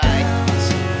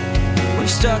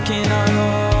stuck in our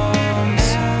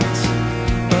homes,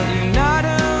 but you're not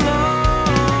alone.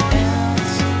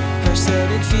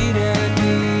 Prosthetic feet at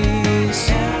ease,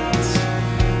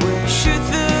 where you shoot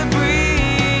the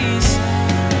breeze.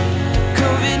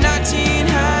 COVID-19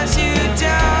 has you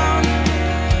down,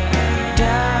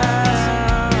 down.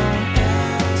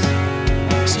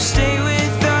 So stay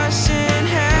with us and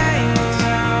hang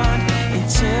around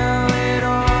until it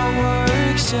all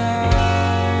works out.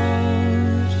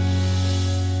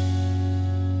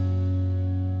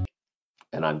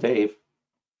 And I'm Dave.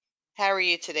 How are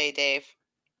you today, Dave?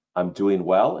 I'm doing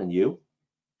well, and you?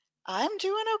 I'm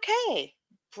doing okay.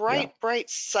 Bright,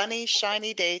 sunny,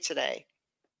 shiny day today.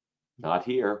 Not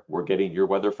here. We're getting your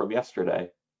weather from yesterday.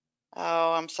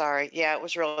 Oh, I'm sorry. Yeah, it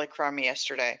was really crummy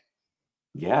yesterday.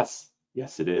 Yes,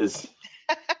 it is.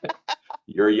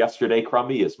 Your yesterday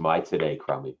crummy is my today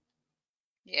crummy.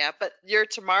 Yeah, but your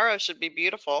tomorrow should be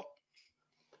beautiful.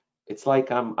 It's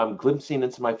like I'm glimpsing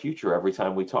into my future every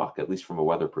time we talk, at least from a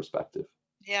weather perspective.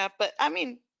 Yeah, but I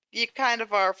mean, you kind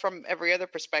of are from every other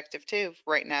perspective too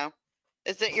right now.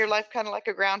 Isn't your life kind of like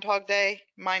a Groundhog Day?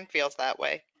 Mine feels that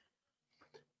way.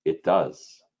 It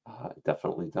does. It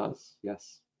definitely does.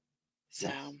 Yes. So,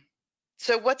 Yes.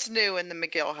 so what's new in the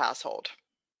McGill household?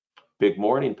 Big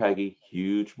morning, Peggy.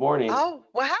 Huge morning. Oh,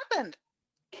 what happened?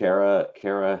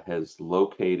 Kara has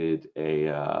located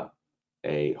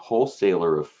a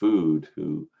wholesaler of food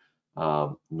who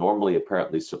normally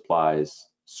apparently supplies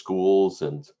schools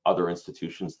and other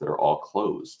institutions that are all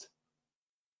closed.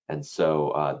 And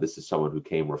so this is someone who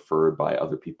came referred by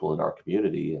other people in our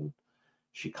community, and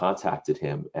she contacted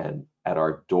him. And at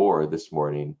our door this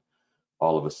morning,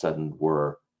 all of a sudden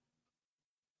were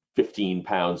 15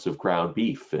 pounds of ground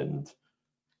beef and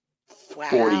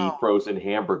 40 Wow. frozen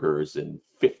hamburgers and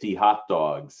 50 hot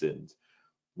dogs and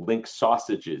Link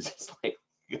sausages. It's like,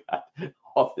 God,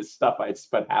 all this stuff. I had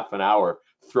spent half an hour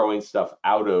throwing stuff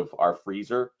out of our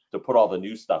freezer to put all the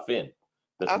new stuff in.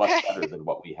 That's much Okay. better than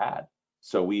what we had.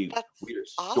 So we That's are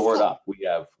stored awesome. up.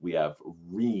 We have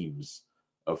reams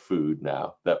of food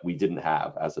now that we didn't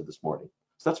have as of this morning.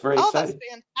 So that's very Oh, that's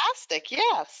exciting. fantastic.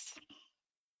 Yes.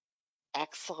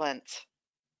 Excellent.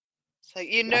 So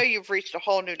you know Yeah. you've reached a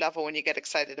whole new level when you get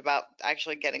excited about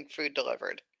actually getting food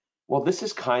delivered. Well, this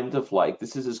is kind of like,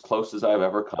 this is as close as I've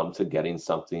ever come to getting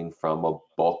something from a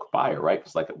bulk buyer, right?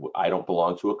 Because like I don't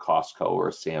belong to a Costco or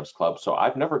a Sam's Club, so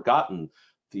I've never gotten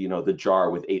the jar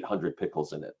with 800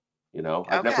 pickles in it.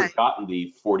 I've never Okay. gotten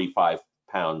the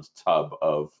 45-pound tub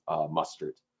of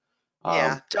mustard.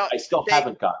 Yeah. I still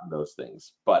haven't gotten those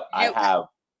things, but I You have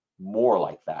more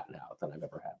like that now than I've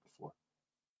ever had before.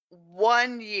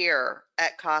 1 year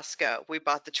at Costco, we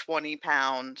bought the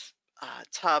 20-pound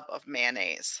tub of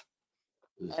mayonnaise.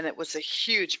 Ugh. And it was a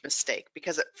huge mistake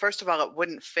because first of all, it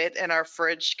wouldn't fit in our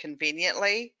fridge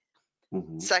conveniently.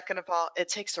 Mhm. Second of all, it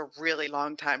takes a really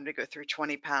long time to go through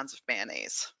 20 pounds of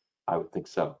mayonnaise. I would think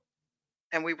so.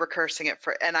 And we were cursing it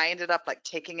and I ended up like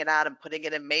taking it out and putting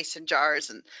it in mason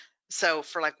jars. And so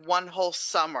for like one whole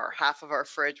summer, half of our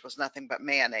fridge was nothing but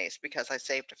mayonnaise because I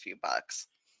saved a few bucks.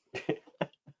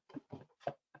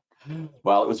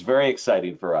 Well, it was very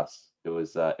exciting for us. It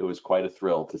was quite a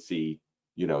thrill to see,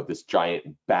 this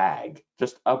giant bag,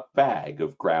 just a bag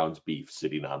of ground beef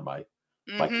sitting on my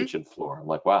kitchen floor. I'm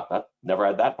like, wow, never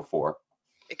had that before.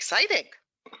 Exciting.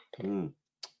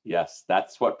 Yes,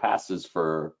 that's what passes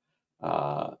for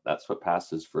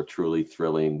truly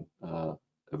thrilling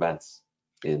events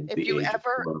in If the you age of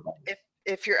ever, coronavirus.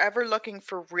 if you're ever looking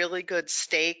for really good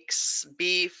steaks,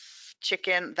 beef,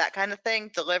 chicken, that kind of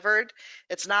thing delivered,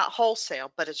 it's not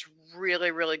wholesale, but it's really,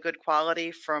 really good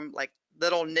quality from like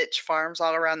little niche farms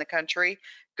all around the country.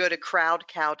 Go to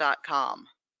crowdcow.com.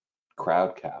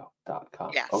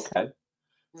 Crowdcow.com. Yes. Okay.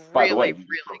 By the way, Really,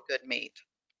 really good meat.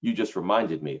 You just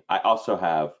reminded me. I also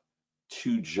have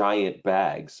 2 giant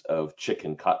bags of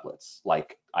chicken cutlets.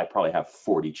 Like I probably have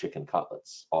 40 chicken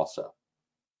cutlets also.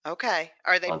 Okay.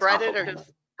 Are they on top breaded of or all just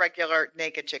that. regular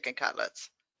naked chicken cutlets?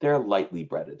 They're lightly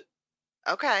breaded.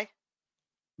 Okay.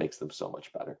 Makes them so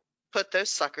much better. Put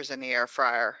those suckers in the air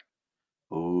fryer.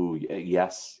 Oh,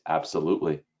 yes,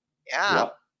 absolutely. Yeah.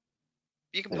 Yep.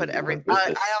 You can And put we're every. in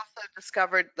business. I also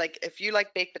discovered like if you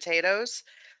like baked potatoes,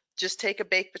 just take a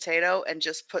baked potato and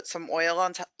just put some oil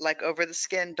on top, like over the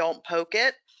skin. Don't poke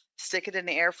it. Stick it in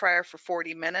the air fryer for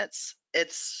 40 minutes.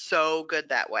 It's so good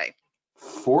that way.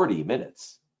 40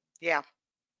 minutes. Yeah.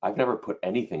 I've never put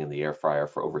anything in the air fryer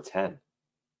for over 10.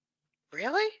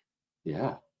 Really?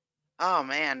 Yeah. Oh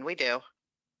man, we do.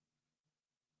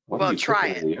 What Well, are you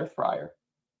try cooking it. in the air fryer?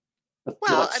 You're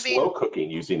Well, like I slow mean, cooking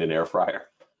using an air fryer.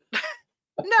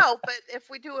 No, but if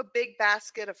we do a big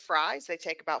basket of fries, they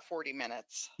take about 40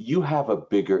 minutes. You have a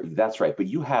bigger, that's right, but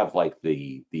you have like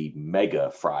the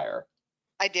mega fryer.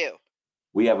 I do.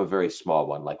 We have a very small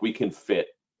one. Like we can fit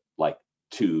like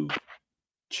 2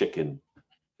 chicken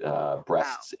Oh,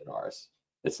 breasts in ours.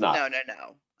 It's not,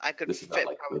 no. I could this is not fit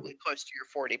like probably close to your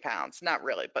 40 pounds. Not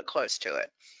really, but close to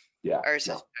it. yeah, Ours is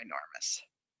no. enormous.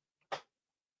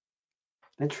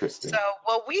 Interesting. So,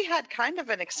 well, we had kind of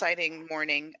an exciting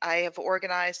morning. I have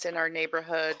organized in our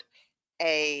neighborhood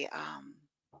a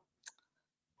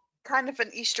kind of an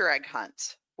Easter egg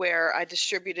hunt where I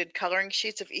distributed coloring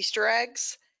sheets of Easter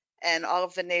eggs, and all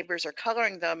of the neighbors are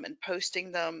coloring them and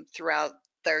posting them throughout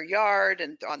their yard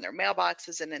and on their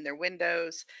mailboxes and in their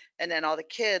windows. And then all the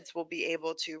kids will be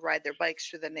able to ride their bikes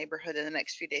through the neighborhood in the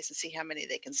next few days and see how many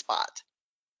they can spot.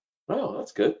 Oh,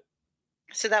 that's good.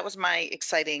 So that was my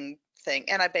exciting thing.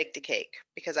 And I baked a cake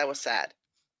because I was sad.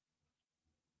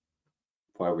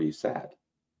 Why were you sad?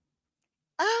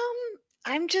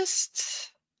 I'm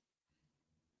just,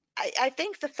 I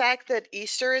think the fact that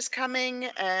Easter is coming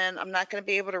and I'm not going to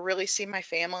be able to really see my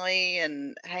family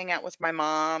and hang out with my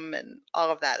mom and all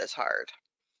of that is hard.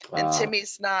 And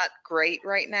Timmy's not great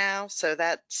right now, so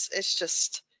it's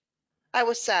just, I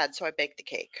was sad, so I baked a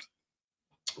cake.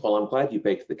 Well, I'm glad you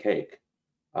baked the cake.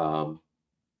 You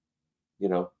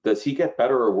know, does he get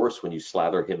better or worse when you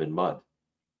slather him in mud?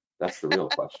 That's the real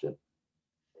question.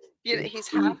 You know, he's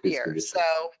happier,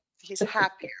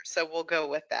 so we'll go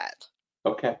with that.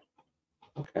 Okay.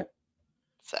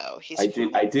 So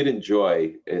I did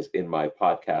enjoy, as in my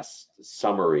podcast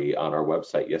summary on our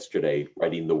website yesterday,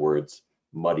 writing the words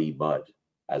 "muddy mud"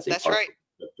 as a That's part right.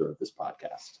 of this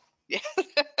podcast. Yeah.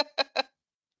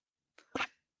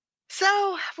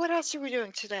 So what else are we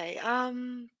doing today?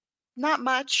 Not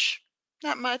much.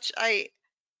 I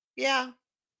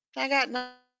got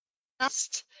nothing.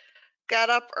 Got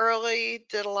up early,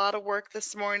 did a lot of work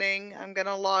this morning. I'm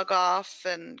gonna log off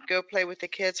and go play with the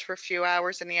kids for a few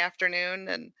hours in the afternoon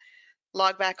and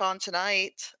log back on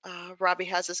tonight. Robbie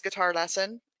has his guitar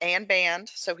lesson and band,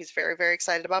 so he's very, very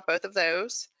excited about both of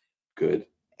those. Good.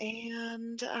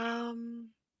 And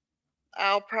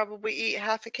I'll probably eat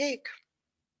half a cake.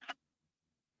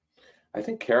 I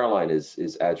think Caroline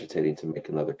is agitating to make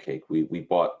another cake. We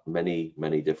bought many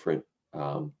different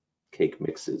cake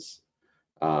mixes.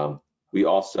 We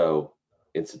also,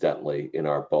 incidentally, in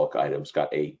our bulk items,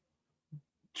 got a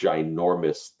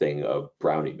ginormous thing of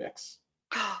brownie mix.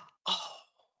 Oh,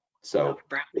 So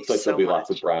brownies looks like so there'll be lots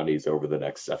of much. brownies over the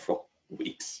next several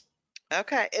weeks.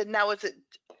 Okay, and now is it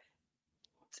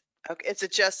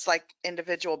just like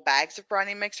individual bags of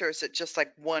brownie mix, or is it just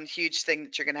like one huge thing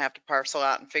that you're gonna have to parcel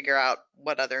out and figure out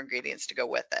what other ingredients to go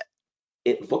with it?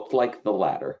 It looked like the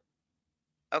latter.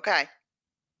 Okay.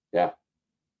 Yeah.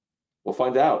 We'll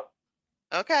find out.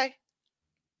 Okay.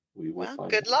 We will Well,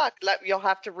 find good out. luck. You'll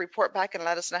have to report back and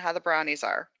let us know how the brownies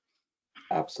are.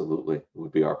 Absolutely. It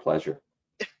would be our pleasure.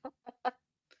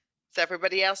 Is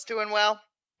everybody else doing well?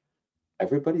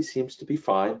 Everybody seems to be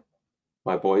fine.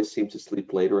 My boys seem to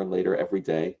sleep later and later every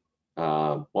day.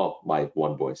 Well, my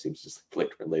one boy seems to sleep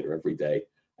later and later every day.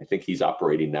 I think he's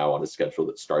operating now on a schedule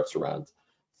that starts around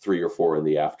 3 or 4 in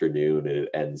the afternoon and it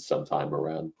ends sometime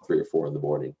around 3 or 4 in the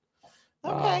morning.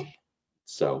 Okay.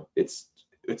 So it's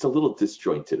a little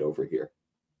disjointed over here.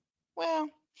 Well,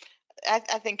 I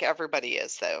think everybody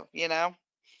is though, you know?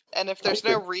 And if there's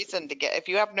no reason if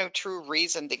you have no true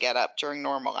reason to get up during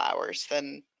normal hours,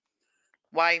 then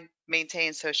why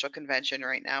maintain social convention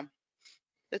right now?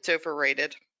 It's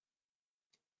overrated.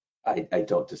 I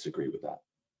don't disagree with that.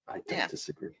 I don't Yeah.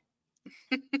 disagree.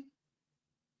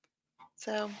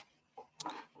 So,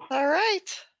 all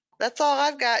right. That's all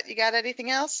I've got. You got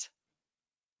anything else?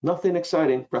 Nothing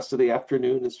exciting. Rest of the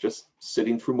afternoon is just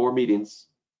sitting through more meetings.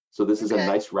 So this is a Okay.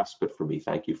 nice respite for me.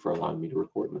 Thank you for allowing me to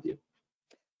record with you.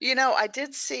 You know, I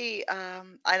did see,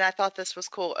 and I thought this was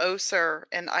cool. Össur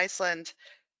in Iceland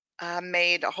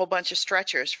made a whole bunch of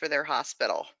stretchers for their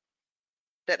hospital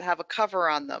that have a cover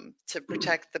on them to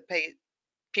protect the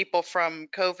people from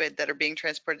COVID that are being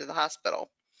transported to the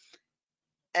hospital.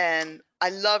 And I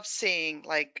love seeing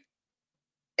like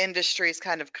industries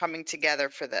kind of coming together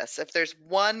for this. If there's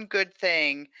one good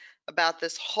thing about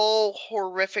this whole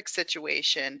horrific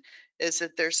situation, is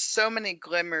that there's so many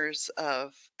glimmers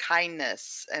of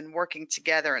kindness and working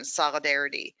together and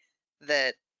solidarity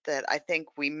that I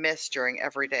think we miss during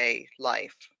everyday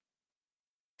life.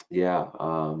 Yeah,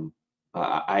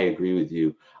 I agree with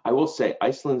you. I will say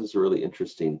Iceland is a really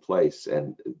interesting place,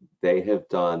 and they have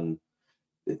done.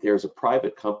 There's a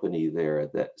private company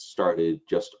there that started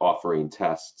just offering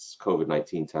tests,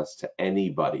 COVID-19 tests, to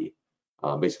anybody,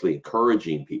 basically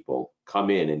encouraging people come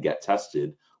in and get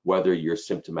tested, whether you're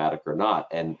symptomatic or not.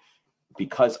 And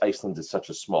because Iceland is such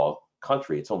a small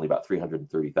country, it's only about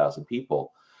 330,000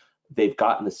 people, they've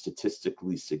gotten a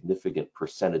statistically significant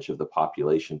percentage of the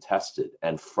population tested.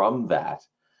 And from that,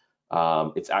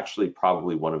 it's actually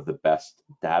probably one of the best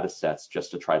data sets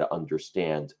just to try to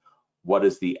understand what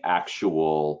is the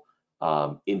actual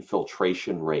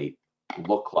infiltration rate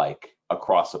look like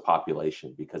across a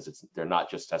population, because they're not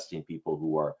just testing people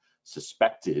who are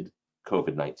suspected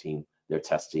COVID-19, they're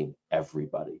testing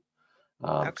everybody.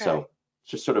 Okay. So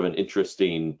it's just sort of an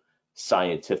interesting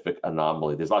scientific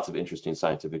anomaly. There's lots of interesting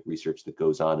scientific research that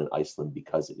goes on in Iceland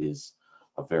because it is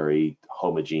a very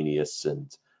homogeneous and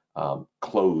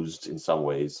closed in some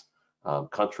ways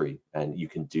country, and you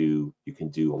can do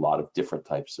a lot of different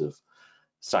types of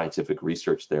scientific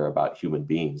research there about human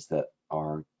beings that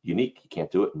are unique. You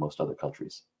can't do it in most other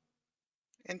countries.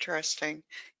 Interesting.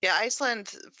 Yeah,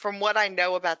 Iceland, from what I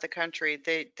know about the country,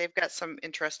 they've got some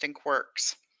interesting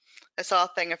quirks. I saw a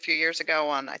thing a few years ago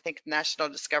on, I think, National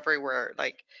Discovery, where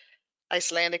like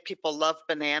Icelandic people love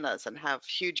bananas and have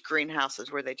huge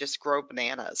greenhouses where they just grow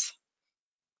bananas.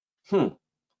 Have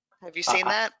you seen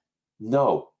that?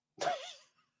 No.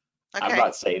 I'm Okay.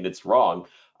 not saying it's wrong.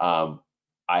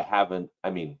 I haven't, I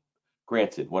mean,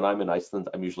 granted, when I'm in Iceland,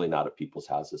 I'm usually not at people's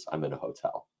houses. I'm in a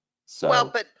hotel. So Well,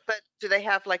 but do they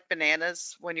have like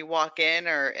bananas when you walk in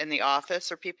or in the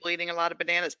office? Are people eating a lot of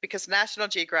bananas? Because National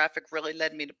Geographic really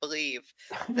led me to believe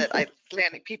that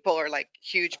Icelandic people are like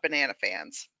huge banana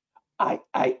fans.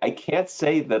 I can't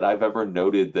say that I've ever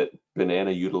noted that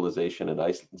banana utilization in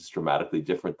Iceland is dramatically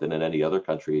different than in any other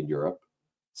country in Europe.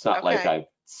 It's not like Okay. I've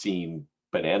seen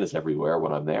bananas everywhere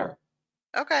when I'm there.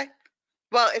 Okay.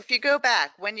 Well, if you go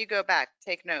back, when you go back,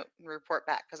 take note and report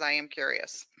back because I am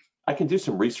curious. I can do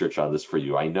some research on this for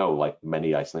you. I know, like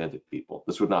many Icelandic people,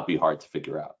 this would not be hard to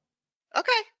figure out.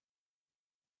 Okay.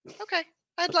 Okay.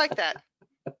 I'd like that.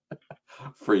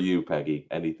 For you, Peggy,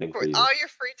 anything for you. All your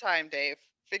free time, Dave.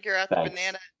 Figure out the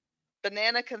Thanks.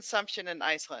 banana consumption in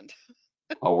Iceland.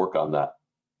 I'll work on that.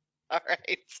 All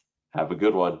right. Have a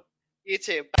good one. You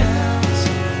too.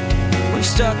 We're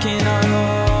stuck in our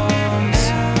homes,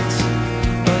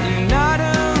 but you're not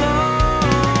alone.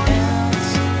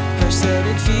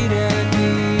 Prosthetic feet at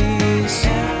peace.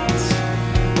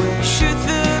 We'll shoot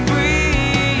the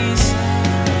breeze.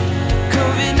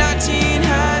 COVID-19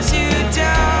 has you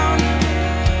down.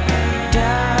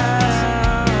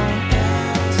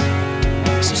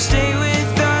 So stay